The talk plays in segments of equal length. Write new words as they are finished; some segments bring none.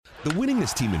The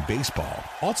winningest team in baseball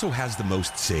also has the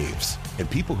most saves, and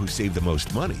people who save the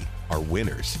most money are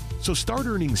winners. So start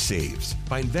earning saves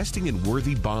by investing in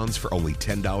worthy bonds for only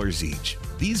 $10 each.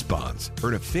 These bonds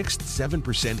earn a fixed 7%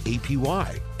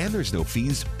 APY, and there's no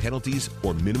fees, penalties,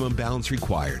 or minimum balance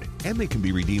required, and they can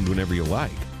be redeemed whenever you like.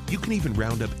 You can even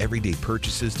round up everyday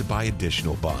purchases to buy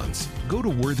additional bonds. Go to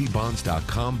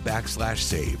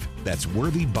worthybonds.com/save. That's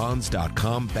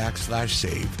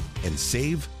worthybonds.com/save and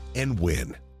save and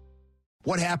win.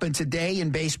 What happened today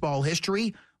in baseball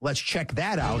history? Let's check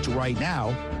that out right now.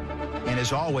 And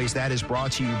as always, that is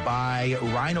brought to you by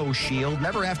Rhino Shield.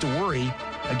 Never have to worry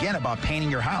again about painting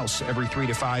your house every 3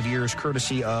 to 5 years,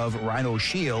 courtesy of Rhino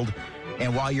Shield.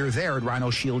 And while you're there at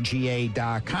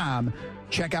rhinoshieldga.com,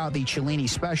 check out the Cellini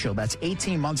special. That's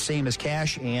 18 months, same as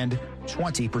cash, and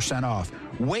 20% off.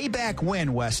 Way back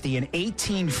when, Westy, in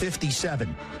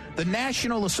 1857, the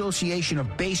National Association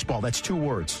of Baseball, that's 2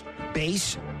 words,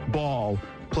 baseball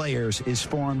players, is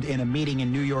formed in a meeting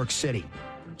in New York City.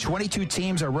 22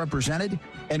 teams are represented,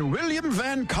 and William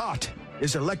Van Cott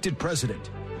is elected president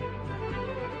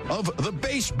of the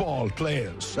baseball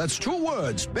players. That's 2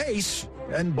 words, base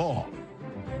and ball.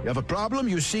 You have a problem,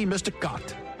 you see Mr.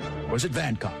 Cott. Or is it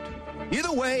Van Cott?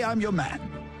 Either way, I'm your man.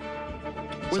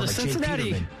 Were the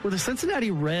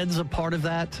Cincinnati Reds a part of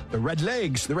that? The Red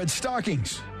Legs, the Red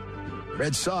Stockings,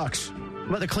 Red Sox. What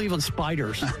about the Cleveland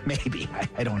Spiders? Maybe.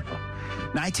 I don't know.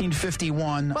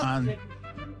 1951 on...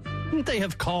 Wouldn't they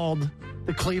have called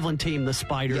the Cleveland team the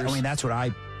Spiders? Yeah, I mean, that's what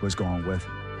I was going with.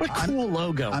 What a cool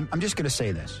logo. I'm just going to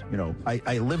say this. You know,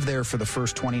 I lived there for the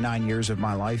first 29 years of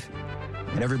my life,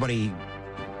 and everybody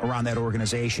around that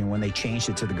organization, when they changed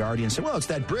it to the Guardian, said, well, it's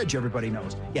that bridge everybody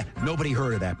knows. Yeah, nobody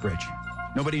heard of that bridge.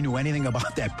 Nobody knew anything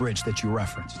about that bridge that you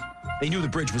referenced. They knew the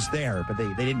bridge was there, but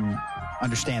they didn't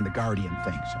understand the Guardian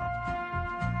thing. So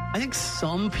I think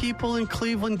some people in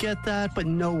Cleveland get that, but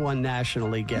no one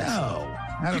nationally gets it. No,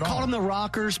 not If you at called all. them the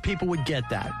Rockers, people would get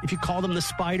that. If you called them the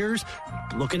Spiders,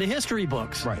 look in the history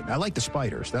books. Right. I like the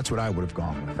Spiders. That's what I would have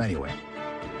gone with. Anyway,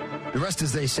 the rest,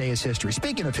 as they say, is history.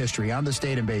 Speaking of history, on this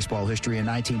date in baseball history in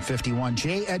 1951,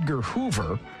 J. Edgar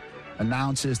Hoover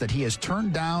announces that he has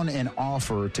turned down an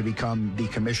offer to become the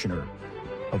commissioner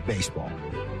of baseball.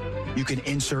 You can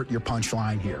insert your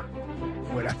punchline here,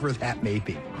 whatever that may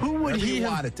be. Who would he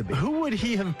want it to be? Who would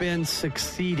he have been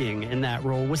succeeding in that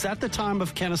role? Was that the time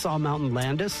of Kennesaw Mountain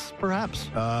Landis, perhaps?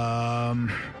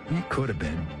 It could have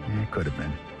been. It could have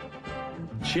been.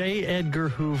 J. Edgar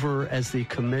Hoover as the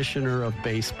commissioner of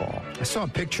baseball. I saw a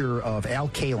picture of Al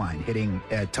Kaline hitting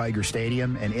at Tiger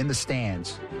Stadium, and in the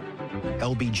stands,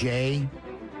 LBJ,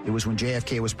 it was when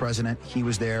JFK was president, he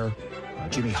was there,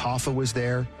 Jimmy Hoffa was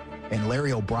there, and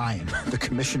Larry O'Brien, the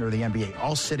commissioner of the NBA,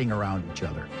 all sitting around each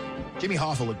other. Jimmy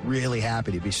Hoffa looked really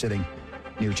happy to be sitting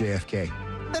near JFK.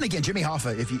 Then again, Jimmy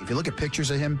Hoffa, if you look at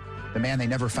pictures of him, the man they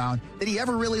never found, did he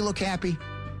ever really look happy?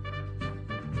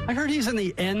 I heard he's in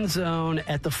the end zone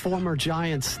at the former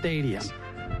Giants Stadium.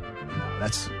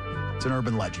 It's an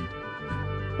urban legend.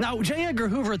 Now, J. Edgar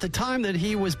Hoover, at the time that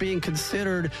he was being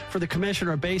considered for the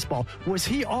commissioner of baseball, was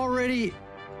he already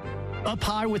up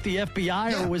high with the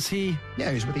FBI, or was he... Yeah,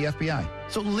 he was with the FBI.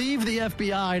 So leave the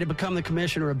FBI to become the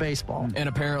commissioner of baseball. And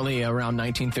apparently around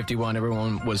 1951,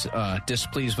 everyone was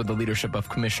displeased with the leadership of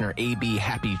Commissioner A.B.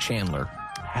 Happy Chandler.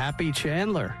 Happy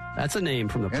Chandler. That's a name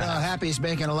from the past. Happy's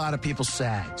making a lot of people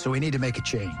sad, so we need to make a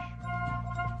change.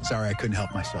 Sorry, I couldn't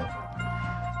help myself.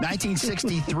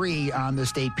 1963, on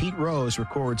this date, Pete Rose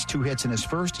records 2 hits in his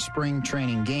first spring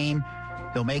training game.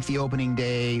 He'll make the opening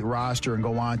day roster and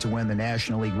go on to win the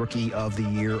National League Rookie of the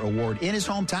Year award in his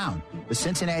hometown. The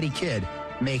Cincinnati kid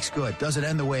makes good. Doesn't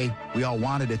end the way we all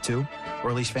wanted it to, or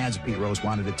at least fans of Pete Rose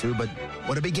wanted it to, but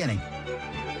what a beginning.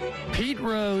 Pete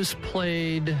Rose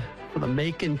played for the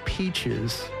Macon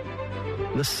Peaches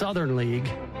in the Southern League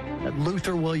at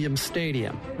Luther Williams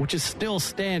Stadium, which is still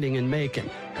standing in Macon.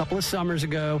 A couple of summers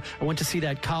ago, I went to see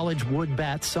that College Wood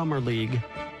Bat Summer League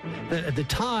that at the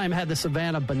time had the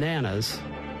Savannah Bananas,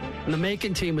 and the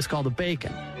Macon team was called the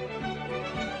Bacon.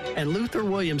 And Luther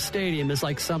Williams Stadium is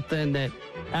like something that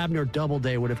Abner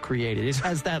Doubleday would have created. It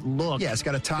has that look. Yeah, it's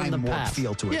got a time warp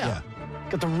feel to it. Yeah.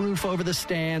 Got the roof over the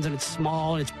stands, and it's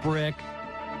small, and it's brick.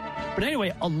 But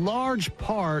anyway, a large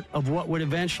part of what would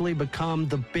eventually become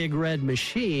the Big Red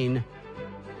Machine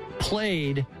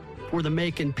played for the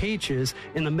Macon Peaches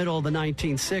in the middle of the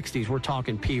 1960s. We're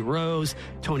talking Pete Rose,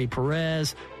 Tony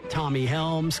Perez, Tommy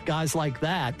Helms, guys like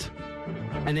that.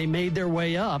 And they made their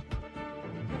way up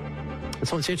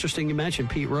So it's interesting you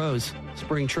mentioned Pete Rose,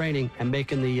 spring training, and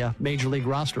making the Major League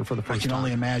roster for the first time. I can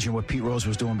only imagine what Pete Rose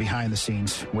was doing behind the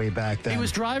scenes way back then. He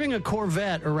was driving a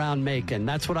Corvette around Macon.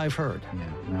 That's what I've heard. Yeah,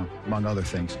 well, among other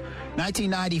things.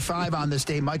 1995 on this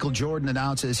day, Michael Jordan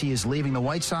announces he is leaving the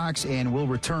White Sox and will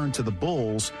return to the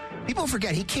Bulls. People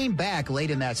forget he came back late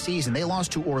in that season. They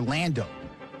lost to Orlando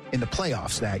in the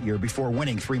playoffs that year before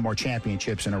winning 3 more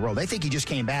championships in a row. They think he just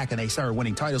came back and they started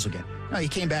winning titles again. No, he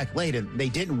came back late and they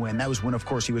didn't win. That was when, of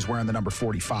course, he was wearing the number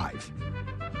 45.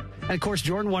 And, of course,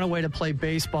 Jordan went away to play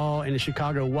baseball in the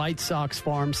Chicago White Sox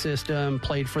farm system,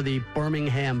 played for the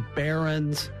Birmingham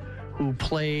Barons, who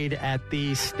played at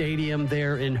the stadium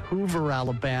there in Hoover,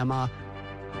 Alabama.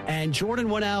 And Jordan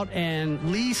went out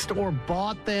and leased or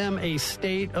bought them a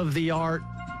state-of-the-art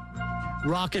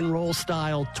rock and roll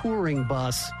style touring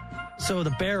bus. So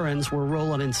the Barons were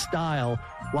rolling in style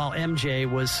while MJ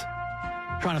was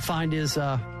trying to find his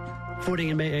footing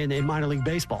in minor league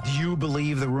baseball. Do you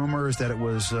believe the rumors that it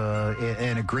was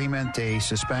an agreement, a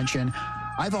suspension?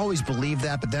 I've always believed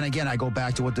that, but then again, I go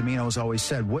back to what Domino has always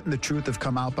said. Wouldn't the truth have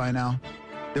come out by now?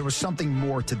 There was something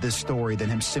more to this story than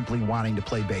him simply wanting to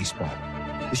play baseball.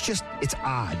 It's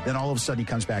odd. Then all of a sudden he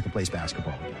comes back and plays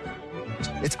basketball again.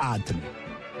 It's odd to me.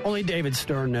 Only David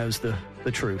Stern knows the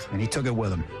truth. And he took it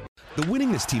with him. The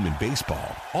winningest team in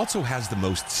baseball also has the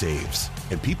most saves,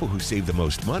 and people who save the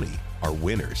most money are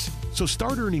winners. So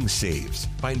start earning saves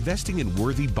by investing in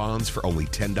worthy bonds for only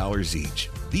 $10 each.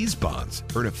 These bonds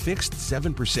earn a fixed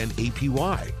 7%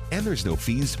 APY, and there's no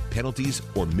fees, penalties,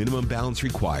 or minimum balance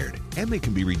required, and they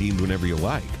can be redeemed whenever you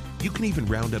like. You can even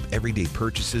round up everyday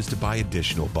purchases to buy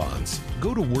additional bonds.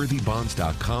 Go to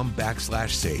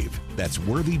worthybonds.com/save. That's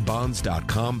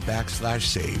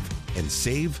worthybonds.com/save and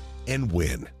save and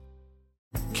win.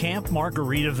 Camp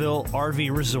Margaritaville RV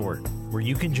Resort, where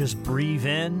you can just breathe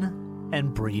in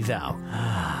and breathe out.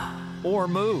 Or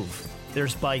move.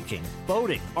 There's biking,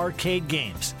 boating, arcade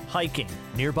games, hiking,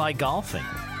 nearby golfing.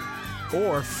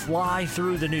 Or fly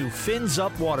through the new Fins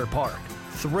Up Water Park.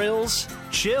 Thrills,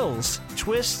 chills,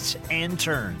 twists, and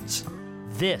turns.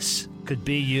 This could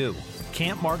be you.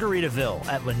 Camp Margaritaville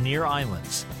at Lanier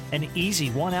Islands. An easy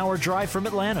 1-hour drive from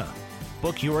Atlanta.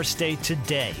 Book your stay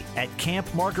today at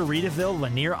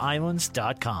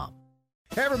campmargaritaville.lanierislands.com.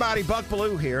 Hey everybody, Buck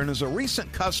Bellew here, and as a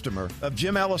recent customer of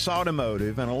Jim Ellis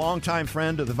Automotive and a longtime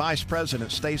friend of the Vice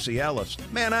President, Stacy Ellis,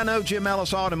 man, I know Jim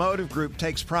Ellis Automotive Group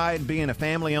takes pride in being a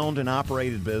family-owned and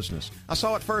operated business. I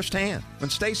saw it firsthand. When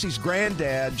Stacy's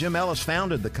granddad, Jim Ellis,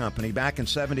 founded the company back in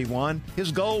 '71,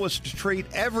 his goal was to treat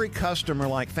every customer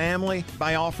like family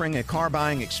by offering a car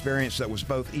buying experience that was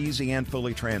both easy and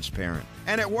fully transparent.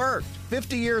 And it worked.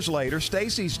 50 years later,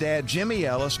 Stacy's dad, Jimmy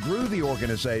Ellis, grew the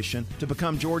organization to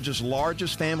become Georgia's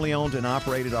largest family-owned and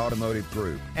operated automotive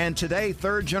group. And today,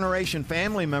 third-generation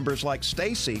family members like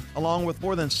Stacy, along with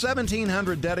more than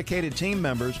 1,700 dedicated team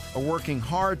members, are working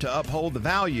hard to uphold the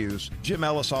values Jim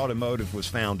Ellis Automotive was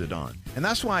founded on. And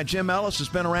that's why Jim Ellis has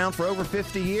been around for over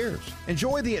 50 years.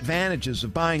 Enjoy the advantages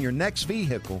of buying your next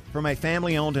vehicle from a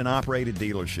family-owned and operated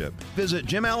dealership. Visit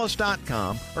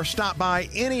jimellis.com or stop by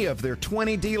any of their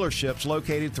 20 dealerships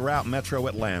located throughout Metro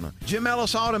Atlanta. Jim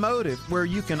Ellis Automotive, where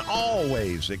you can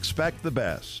always expect the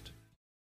best.